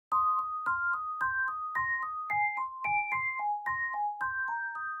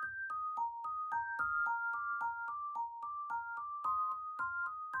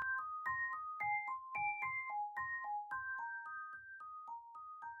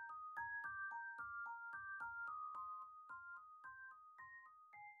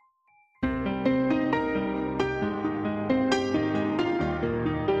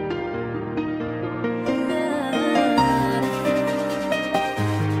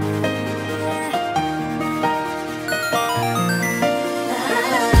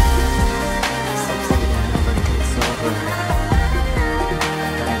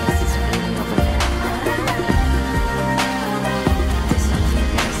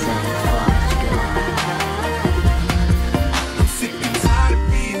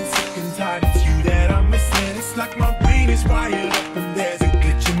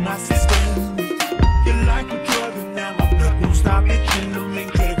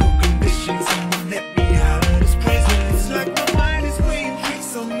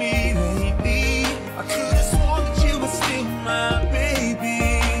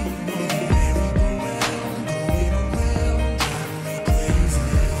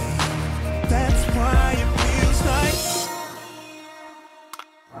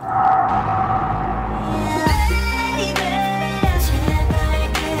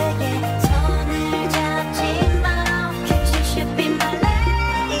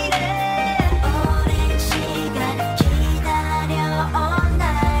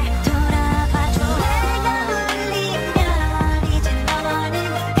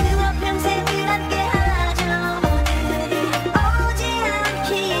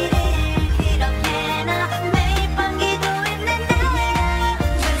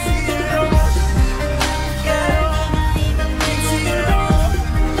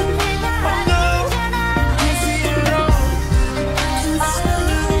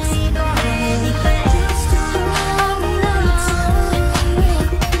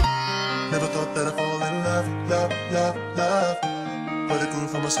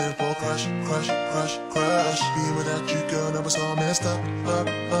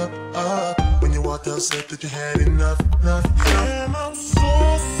When you walked out, said that you had enough. And I'm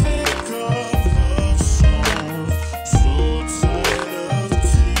so sick of love songs, so tired of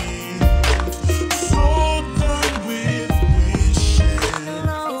tears, so done with wishing.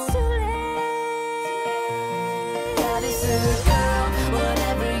 It's too late. God is a girl,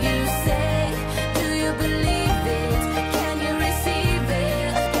 whatever you say. Do you believe it? Can you receive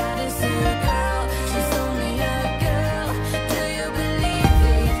it? God is a girl, she's only a girl. Do you believe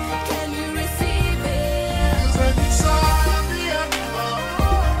it? Can you receive it?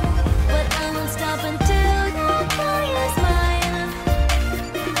 But I won't stop until your boy is mine.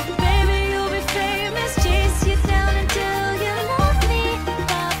 Baby, you'll be famous, chase you down until you love me.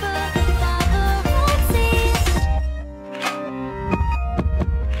 Papa, paparazzi.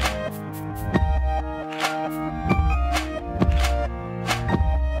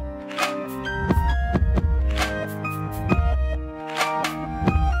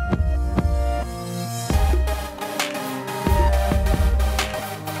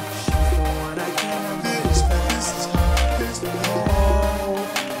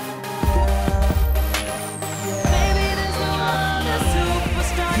 Baby, there's no other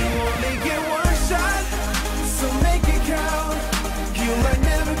superstar. You only get one shot, so make it count. You might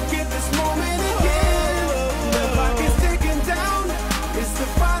never get this moment again. The clock is ticking down, it's the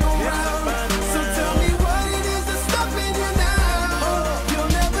final round. So tell me what it is that's stopping you now.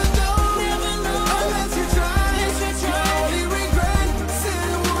 You'll never know unless you try. You only regret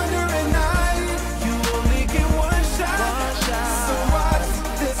sitting wondering night. You only get one shot, so watch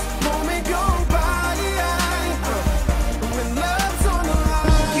this moment go by. When love's on the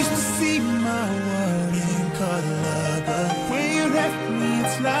line, used to see my world in color, but when you left me,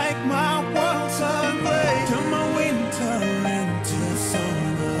 it's like my world turned gray. Turn my winter into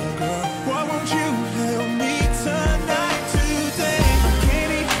summer, girl. Why won't you help me tonight, today? I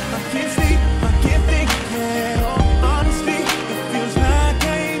can't eat, I can't sleep, I can't think at all. Honestly, it feels like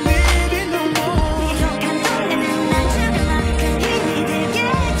I ain't living no more.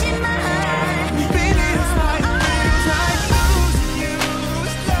 Baby, it's like losing you.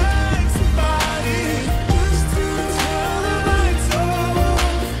 It's like somebody just to tell the lights off.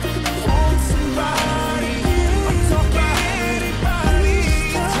 Want somebody, I'm talking anybody.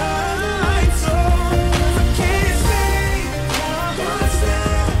 Turn the lights off. I can't say what's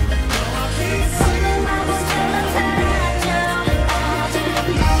that. No, I can't say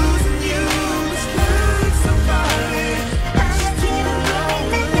losing you. It's like somebody just to know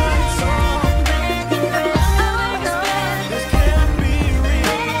the lights off. This can't be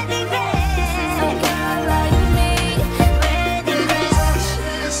real.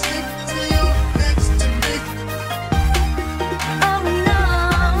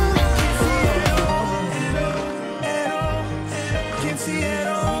 Can't see it